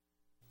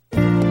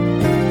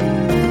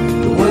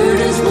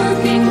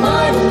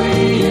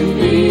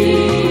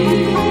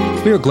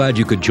glad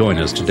you could join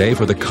us today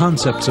for the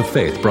Concepts of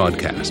Faith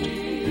broadcast.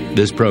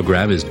 This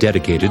program is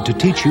dedicated to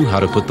teach you how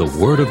to put the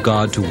Word of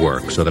God to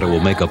work so that it will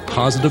make a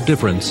positive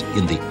difference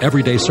in the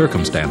everyday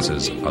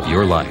circumstances of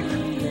your life.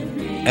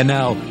 And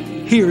now,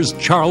 here's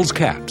Charles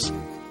Capps.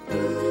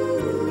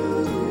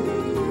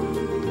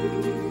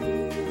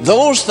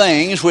 Those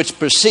things which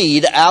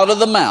proceed out of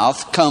the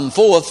mouth come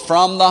forth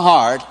from the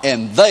heart,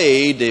 and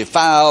they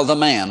defile the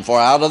man. For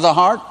out of the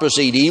heart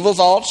proceed evil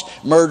thoughts,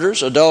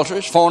 murders,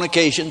 adulteries,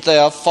 fornication,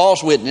 theft,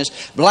 false witness,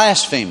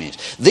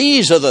 blasphemies.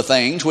 These are the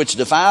things which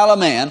defile a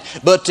man,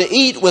 but to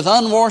eat with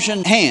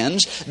unwashen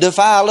hands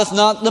defileth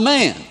not the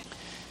man.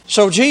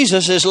 So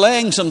Jesus is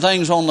laying some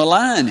things on the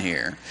line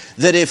here,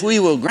 that if we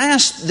will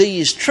grasp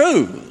these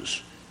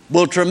truths,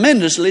 will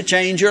tremendously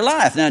change your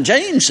life. Now,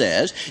 James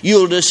says,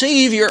 you'll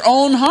deceive your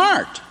own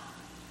heart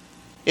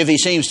if he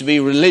seems to be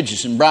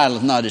religious and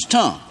bridleth not his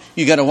tongue.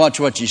 You got to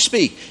watch what you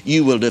speak.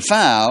 You will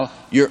defile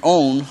your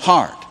own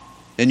heart,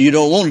 and you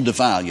don't want to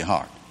defile your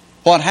heart.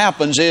 What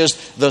happens is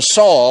the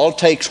soil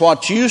takes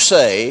what you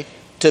say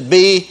to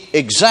be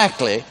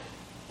exactly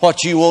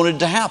what you wanted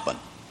to happen.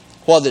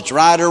 Whether it's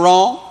right or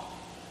wrong,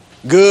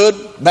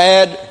 good,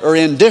 bad, or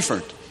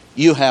indifferent,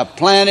 you have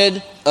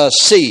planted a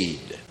seed.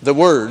 The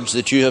words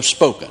that you have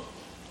spoken.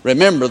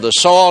 Remember, the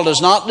soil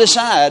does not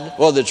decide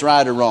whether it's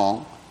right or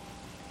wrong.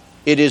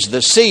 It is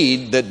the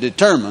seed that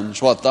determines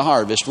what the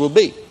harvest will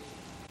be.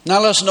 Now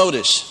let's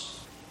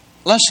notice.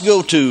 Let's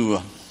go to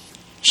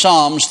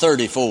Psalms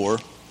 34.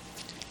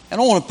 And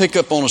I want to pick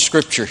up on a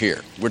scripture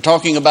here. We're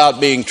talking about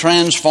being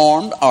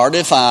transformed or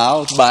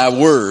defiled by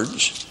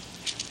words.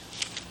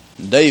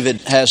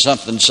 David has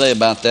something to say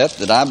about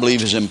that I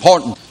believe is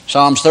important.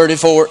 Psalms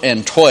 34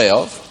 and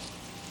 12.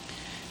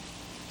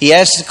 He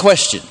asks the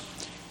question,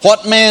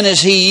 what man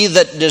is he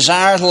that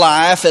desireth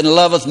life and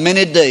loveth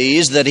many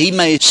days that he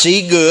may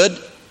see good?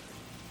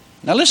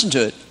 Now listen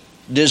to it.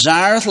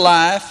 Desireth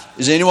life.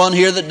 Is anyone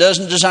here that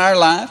doesn't desire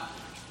life?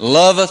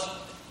 Loveth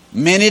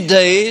many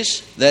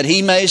days that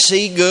he may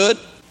see good.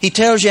 He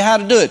tells you how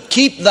to do it.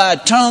 Keep thy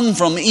tongue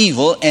from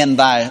evil and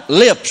thy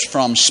lips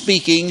from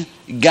speaking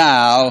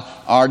guile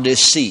or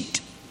deceit.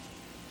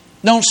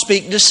 Don't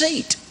speak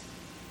deceit.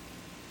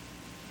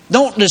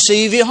 Don't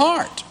deceive your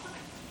heart.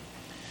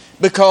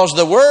 Because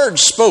the word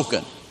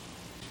spoken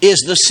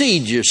is the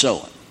seed you're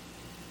sowing.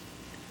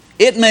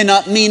 It may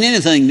not mean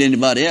anything to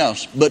anybody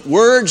else, but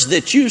words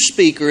that you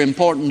speak are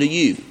important to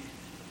you.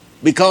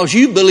 Because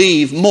you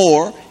believe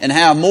more and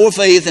have more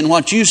faith in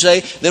what you say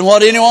than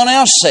what anyone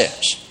else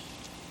says.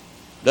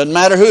 Doesn't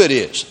matter who it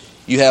is.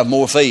 You have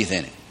more faith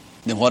in it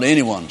than what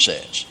anyone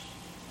says.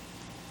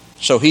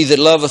 So he that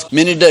loveth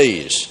many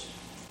days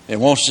and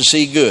wants to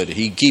see good,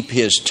 he keep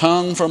his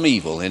tongue from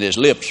evil and his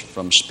lips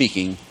from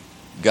speaking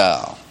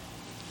guile.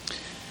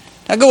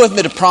 Now go with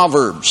me to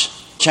Proverbs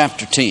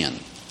chapter 10.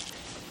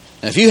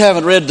 Now if you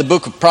haven't read the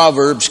book of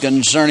Proverbs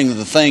concerning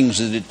the things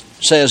that it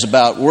says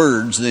about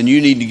words, then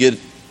you need to get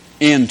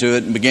into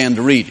it and begin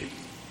to read it.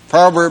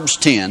 Proverbs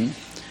 10,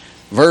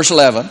 verse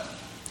 11.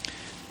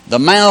 The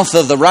mouth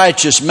of the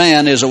righteous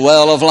man is a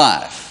well of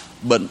life,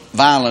 but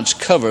violence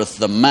covereth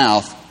the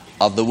mouth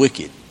of the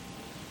wicked.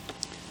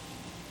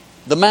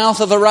 The mouth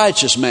of a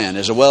righteous man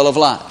is a well of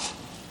life.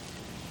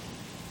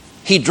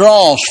 He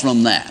draws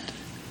from that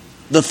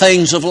the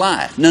things of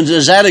life. Now,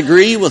 does that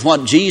agree with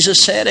what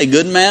Jesus said? A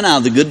good man out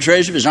of the good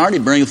treasure of his heart, he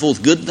bringeth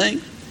forth good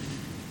things?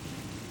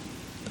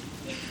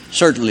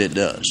 Certainly it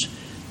does.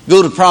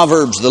 Go to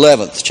Proverbs, the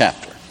 11th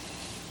chapter.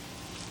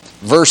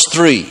 Verse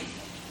 3.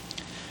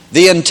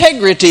 The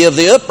integrity of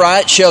the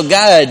upright shall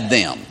guide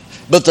them,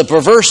 but the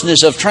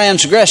perverseness of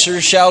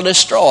transgressors shall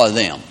destroy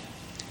them.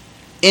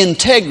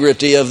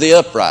 Integrity of the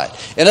upright.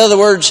 In other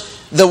words,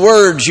 the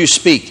words you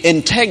speak.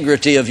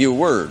 Integrity of your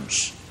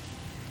words.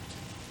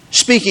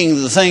 Speaking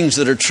the things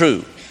that are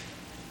true.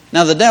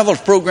 Now the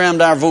devil's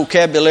programmed our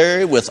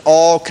vocabulary with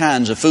all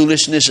kinds of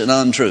foolishness and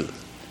untruth.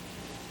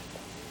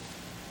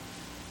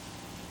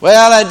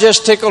 Well, that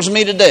just tickles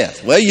me to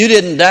death. Well, you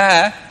didn't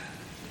die.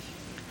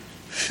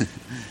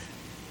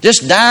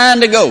 Just dying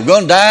to go.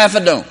 Going to die if I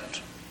don't.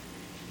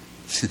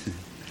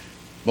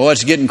 Boy,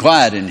 it's getting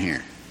quiet in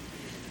here.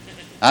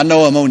 I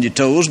know I'm on your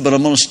toes, but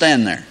I'm going to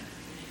stand there.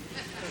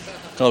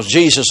 Because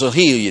Jesus will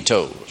heal your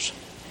toes.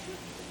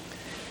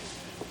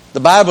 The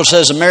Bible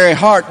says a merry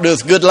heart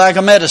doeth good like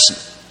a medicine.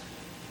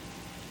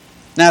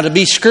 Now to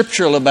be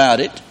scriptural about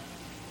it,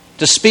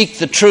 to speak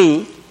the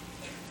truth,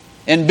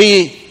 and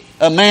be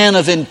a man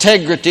of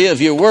integrity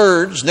of your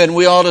words, then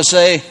we ought to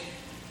say,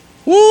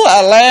 woo,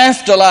 I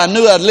laughed till I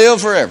knew I'd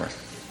live forever.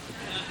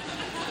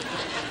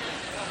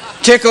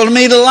 Tickled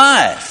me to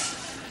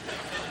life.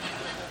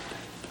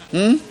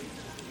 Isn't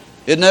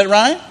that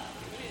right?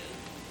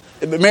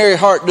 A merry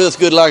heart doeth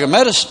good like a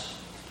medicine.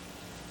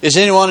 Is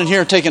anyone in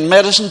here taking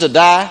medicine to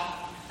die?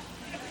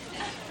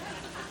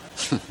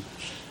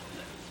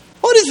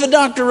 What if the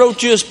doctor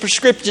wrote you a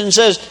prescription and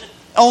says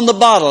on the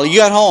bottle, you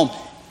got home,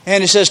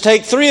 and he says,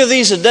 take 3 of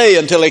these a day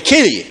until they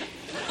kill you?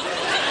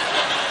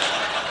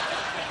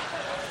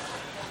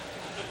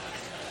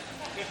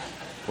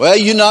 Well,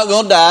 you're not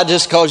going to die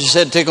just because you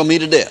said tickle me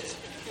to death.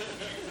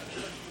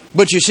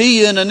 But you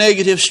see, you're in a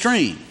negative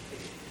stream.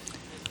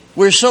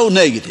 We're so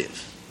negative.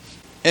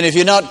 And if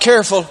you're not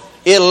careful,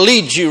 it'll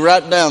lead you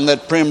right down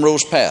that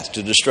primrose path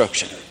to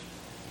destruction.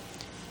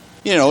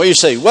 You know, you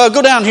say, well,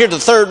 go down here to the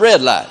third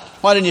red light.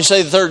 Why didn't you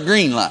say the third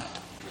green light?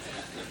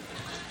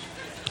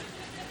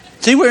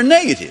 See, we're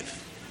negative.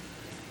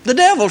 The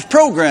devil's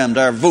programmed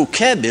our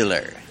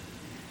vocabulary.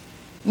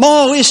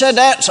 Boy, we said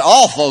that's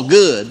awful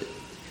good.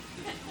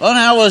 Well,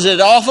 now, was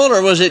it awful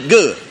or was it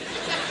good?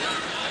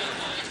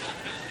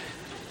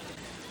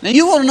 Now,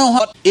 you want to know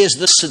what is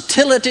the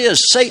subtlety of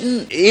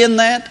Satan in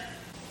that?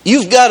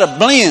 You've got to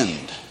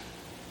blend,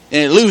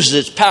 and it loses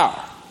its power.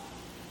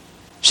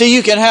 See,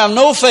 you can have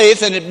no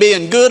faith in it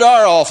being good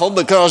or awful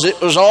because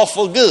it was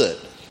awful good.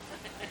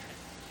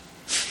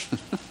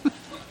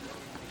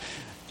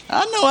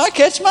 I know I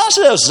catch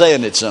myself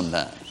saying it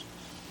sometimes.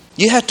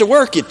 You have to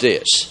work at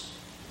this.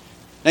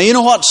 Now, you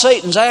know what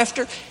Satan's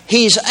after?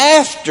 He's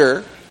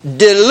after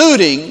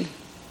diluting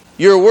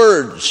your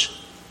words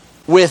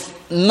with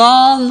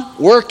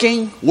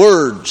non-working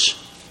words.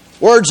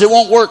 Words that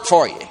won't work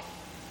for you.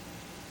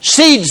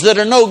 Seeds that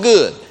are no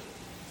good.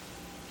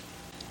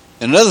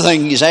 And another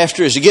thing he's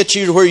after is to get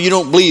you to where you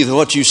don't believe that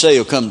what you say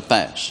will come to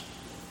pass.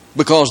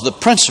 Because the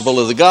principle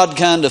of the God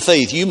kind of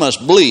faith, you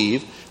must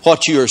believe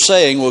what you are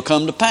saying will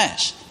come to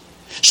pass.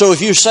 So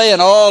if you're saying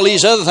all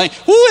these other things,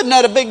 whoo, isn't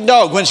that a big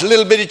dog when it's a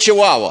little bitty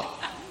chihuahua?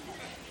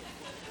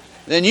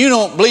 Then you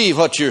don't believe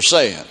what you're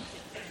saying.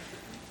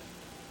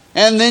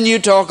 And then you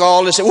talk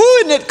all this, whoo,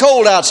 isn't it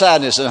cold outside?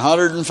 And it's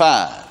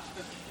 105.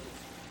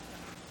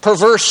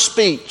 Perverse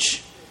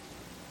speech,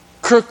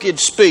 crooked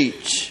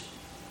speech,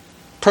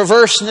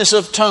 perverseness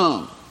of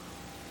tongue.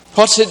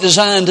 What's it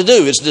designed to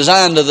do? It's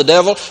designed to the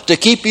devil to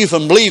keep you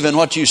from believing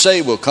what you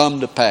say will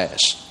come to pass.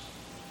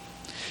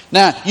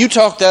 Now, you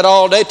talk that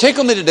all day,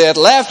 tickle me to death,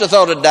 laughed, I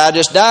thought I'd die,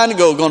 just dying to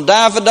go, going to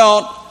die if I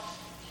don't.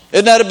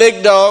 Isn't that a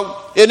big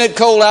dog? Isn't it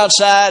cold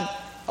outside?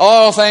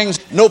 All things,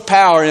 no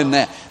power in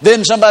that.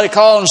 Then somebody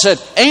called and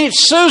said, Aunt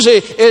Susie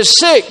is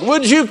sick.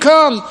 Would you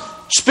come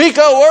speak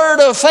a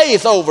word of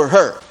faith over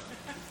her?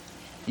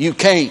 You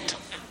can't.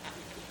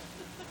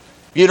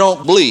 You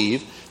don't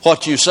believe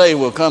what you say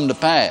will come to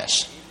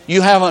pass.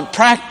 You haven't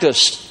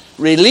practiced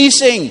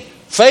releasing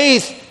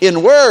faith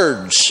in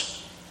words.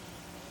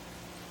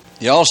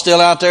 Y'all still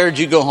out there? Or did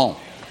you go home?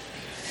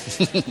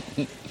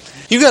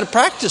 You've got to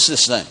practice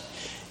this thing.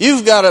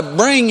 You've got to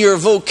bring your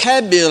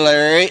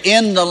vocabulary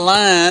into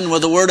line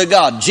with the Word of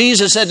God.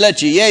 Jesus said,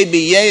 let your yea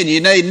be yea and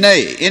your nay,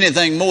 nay.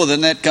 Anything more than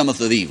that cometh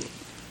of evil.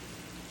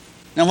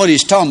 Now, what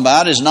he's talking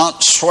about is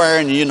not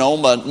swearing,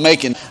 but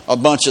making a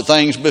bunch of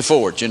things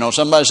before it.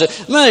 Somebody said,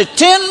 there's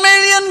 10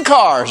 million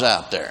cars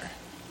out there.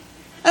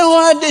 And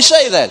why did they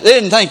say that? They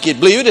didn't think you'd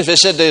believe it if they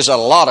said there's a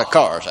lot of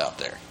cars out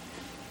there.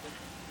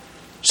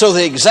 So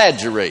they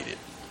exaggerated,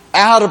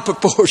 out of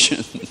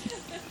proportion.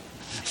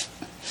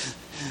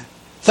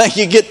 Think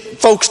you get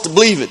folks to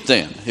believe it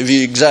then, if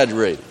you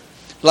exaggerate it.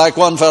 Like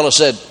one fellow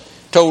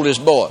told his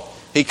boy,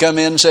 he come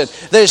in and said,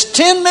 there's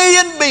 10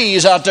 million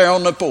bees out there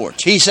on the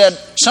porch. He said,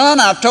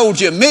 son, I've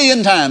told you 1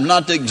 million times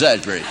not to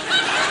exaggerate.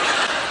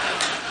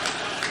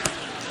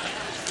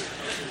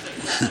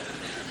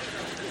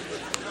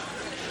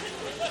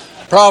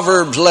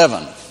 Proverbs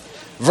 11,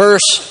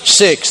 verse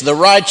 6, the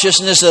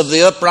righteousness of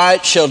the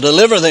upright shall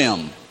deliver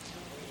them,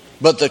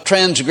 but the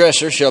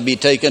transgressor shall be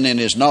taken in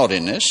his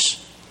naughtiness.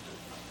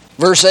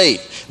 Verse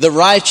 8, the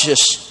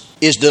righteous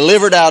is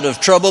delivered out of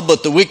trouble,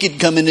 but the wicked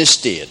come in his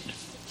stead.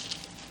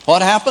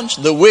 What happens?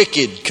 The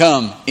wicked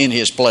come in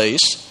his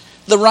place.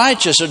 The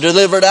righteous are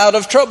delivered out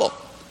of trouble.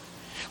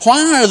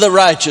 Why are the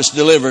righteous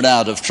delivered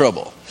out of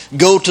trouble?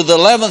 Go to the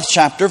 11th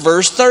chapter,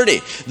 verse 30.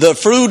 The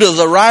fruit of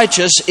the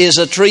righteous is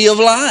a tree of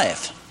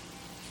life.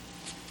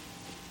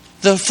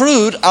 The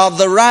fruit of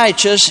the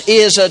righteous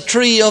is a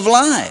tree of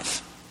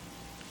life.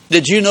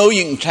 Did you know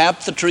you can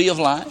tap the tree of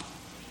life?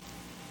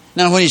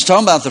 Now, when he's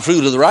talking about the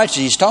fruit of the righteous,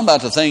 he's talking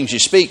about the things you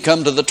speak.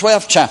 Come to the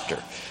 12th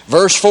chapter,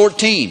 verse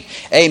 14.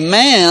 A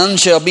man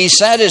shall be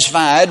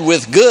satisfied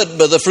with good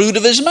by the fruit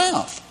of his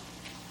mouth,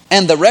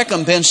 and the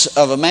recompense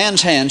of a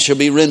man's hand shall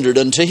be rendered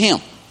unto him.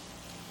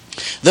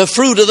 The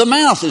fruit of the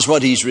mouth is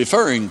what he's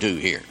referring to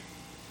here.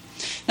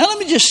 Now, let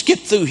me just skip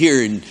through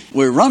here, and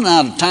we're running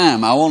out of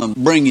time. I want to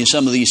bring you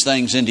some of these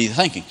things into your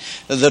thinking.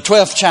 The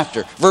 12th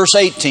chapter, verse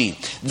 18.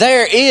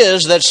 There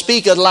is that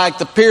speaketh like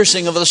the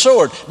piercing of the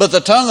sword, but the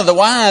tongue of the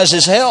wise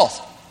is health.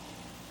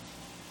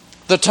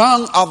 The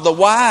tongue of the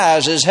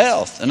wise is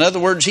health. In other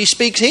words, he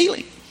speaks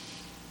healing.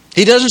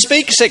 He doesn't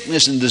speak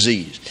sickness and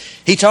disease.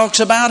 He talks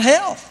about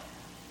health.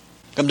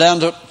 Come down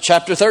to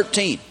chapter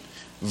 13,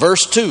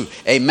 verse 2.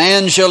 A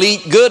man shall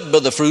eat good by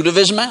the fruit of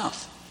his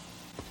mouth.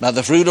 By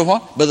the fruit of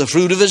what? By the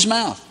fruit of his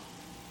mouth.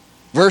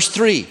 Verse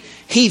 3.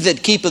 He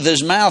that keepeth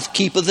his mouth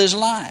keepeth his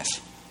life.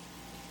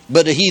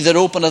 But he that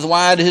openeth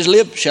wide his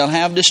lips shall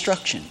have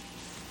destruction.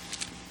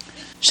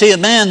 See, a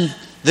man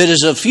that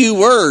is a few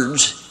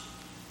words,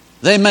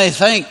 they may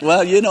think,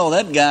 well,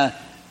 that guy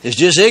is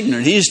just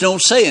ignorant. He just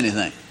don't say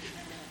anything.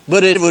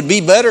 But it would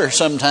be better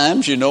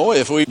sometimes,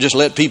 if we just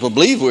let people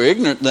believe we're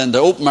ignorant than to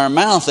open our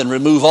mouth and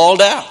remove all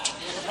doubt.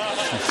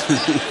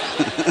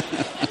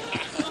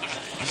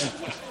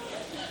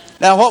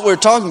 Now, what we're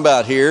talking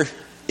about here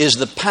is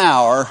the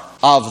power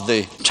of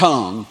the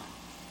tongue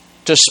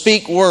to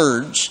speak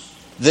words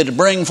that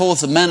bring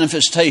forth a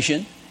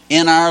manifestation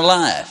in our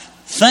life.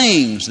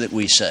 Things that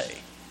we say.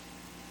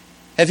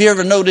 Have you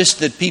ever noticed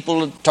that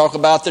people talk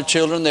about their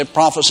children, they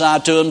prophesy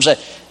to them, say,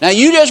 now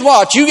you just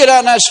watch, you get out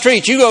in that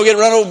street, you're going to get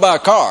run over by a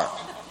car.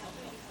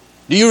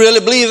 Do you really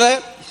believe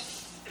that?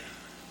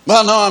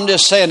 Well, no, I'm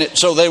just saying it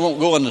so they won't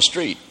go in the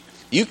street.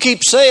 You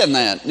keep saying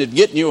that, and it'll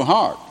get in your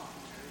heart.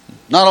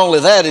 Not only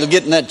that, it'll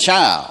get in that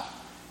child.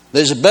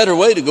 There's a better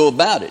way to go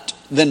about it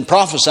than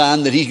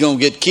prophesying that he's going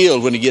to get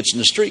killed when he gets in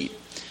the street.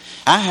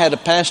 I had a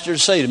pastor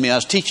say to me, I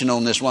was teaching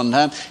on this one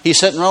time, he's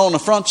sitting right on the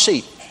front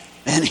seat.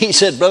 And he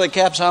said, Brother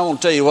Capps, I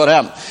want to tell you what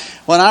happened.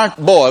 When our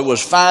boy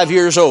was 5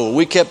 years old,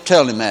 we kept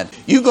telling him that.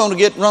 You're going to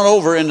get run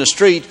over in the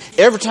street.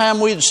 Every time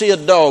we'd see a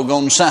dog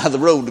on the side of the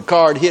road, the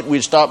car would hit,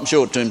 we'd stop and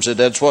show it to him. Said,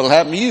 that's what will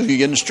happen to you if you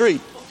get in the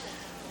street.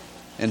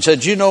 And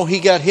said, he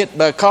got hit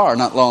by a car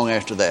not long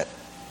after that.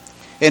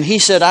 And he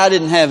said, I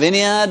didn't have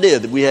any idea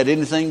that we had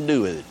anything to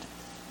do with it.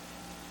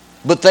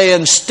 But they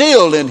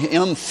instilled in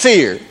him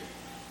fear.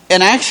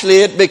 And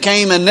actually it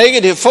became a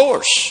negative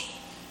force.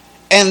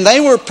 And they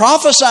were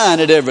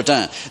prophesying it every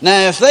time.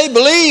 Now, if they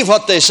believe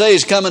what they say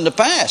is coming to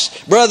pass,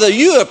 brother,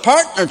 you're a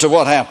partner to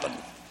what happened.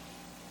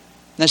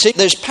 Now, see,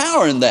 there's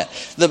power in that.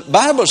 The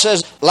Bible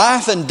says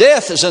life and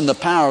death is in the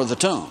power of the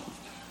tongue.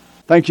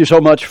 Thank you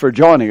so much for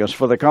joining us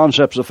for the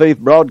Concepts of Faith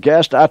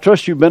broadcast. I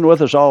trust you've been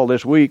with us all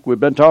this week. We've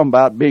been talking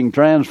about being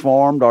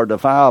transformed or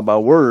defiled by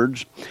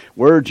words.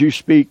 Words you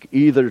speak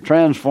either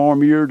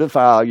transform you or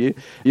defile you.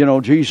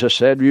 Jesus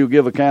said, you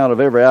give account of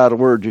every idle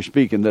word you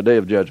speak in the day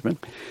of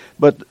judgment.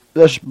 But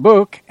this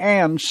book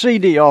and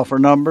CD offer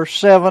number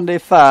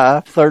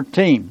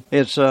 7513.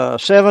 It's a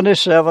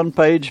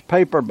 77-page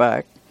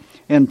paperback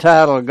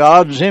entitled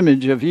God's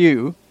Image of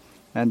You,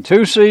 and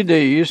 2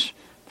 CDs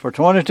for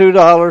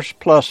 $22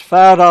 plus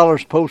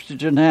 $5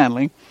 postage and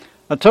handling,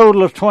 a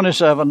total of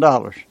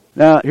 $27.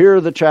 Now, here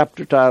are the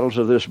chapter titles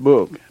of this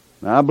book.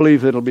 Now, I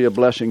believe it'll be a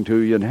blessing to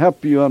you and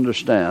help you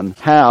understand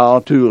how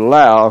to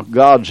allow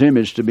God's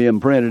image to be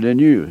imprinted in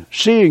you.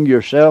 Seeing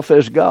yourself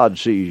as God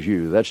sees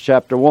you. That's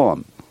chapter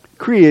 1.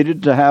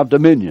 Created to have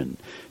dominion.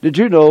 Did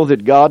you know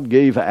that God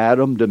gave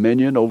Adam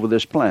dominion over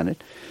this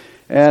planet?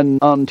 And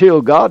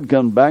until God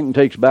comes back and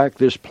takes back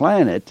this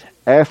planet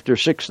after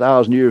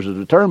 6,000 years of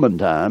determined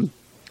time,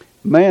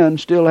 man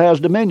still has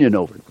dominion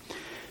over it.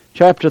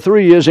 Chapter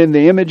 3 is in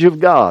the image of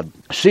God.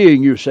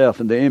 Seeing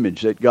yourself in the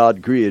image that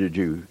God created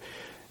you.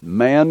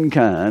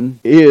 Mankind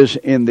is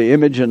in the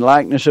image and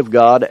likeness of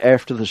God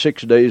after the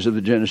 6 days of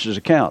the Genesis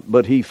account,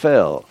 but he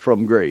fell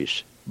from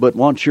grace. But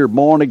once you're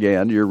born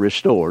again, you're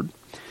restored.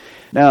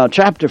 Now,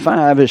 chapter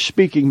 5 is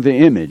speaking the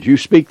image. You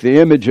speak the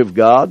image of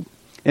God,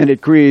 and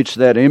it creates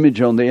that image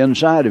on the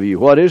inside of you.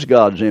 What is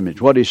God's image?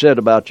 What he said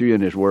about you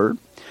in his word.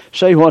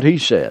 Say what he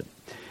said.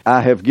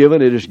 I have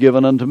given, it is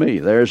given unto me.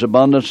 There is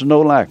abundance and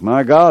no lack.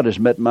 My God has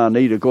met my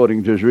need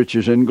according to his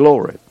riches in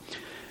glory.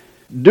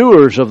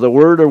 Doers of the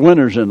word are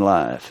winners in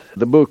life.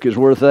 The book is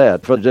worth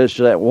that, for just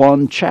that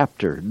one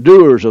chapter.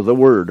 Doers of the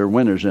word are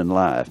winners in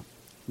life.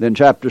 Then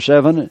chapter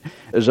 7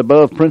 is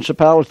above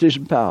principalities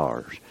and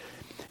powers.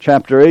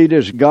 Chapter 8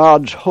 is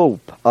God's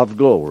hope of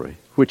glory,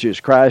 which is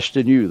Christ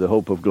in you, the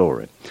hope of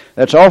glory.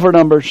 That's offer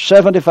number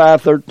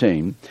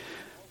 7513,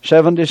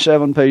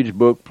 77-page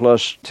book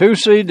plus 2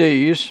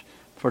 CDs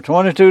for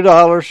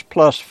 $22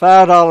 plus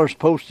 $5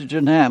 postage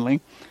and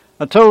handling,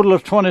 a total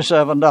of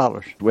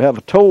 $27. We have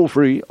a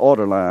toll-free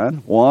order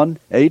line,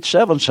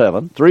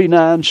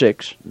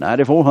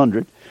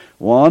 1-877-396-9400,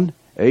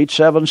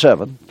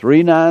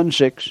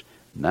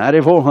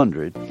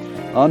 1-877-396-9400.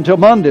 Until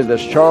Monday,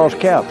 this is Charles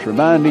Capps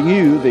reminding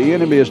you the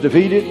enemy is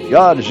defeated,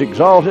 God is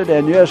exalted,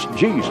 and yes,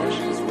 Jesus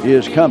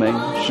is coming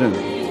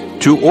soon.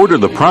 To order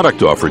the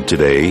product offered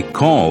today,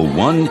 call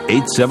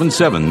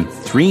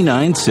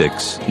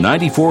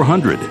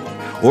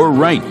 1-877-396-9400 or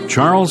write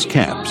Charles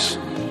Capps,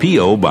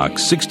 P.O.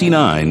 Box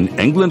 69,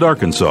 England,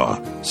 Arkansas,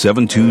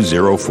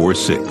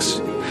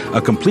 72046.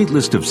 A complete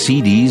list of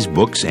CDs,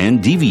 books,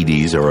 and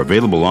DVDs are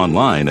available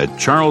online at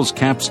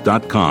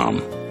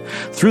charlescapps.com.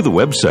 Through the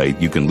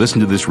website, you can listen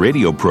to this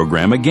radio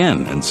program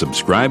again and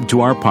subscribe to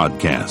our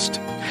podcast.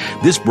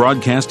 This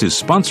broadcast is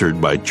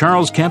sponsored by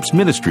Charles Capps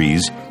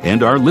Ministries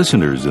and our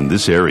listeners in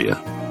this area.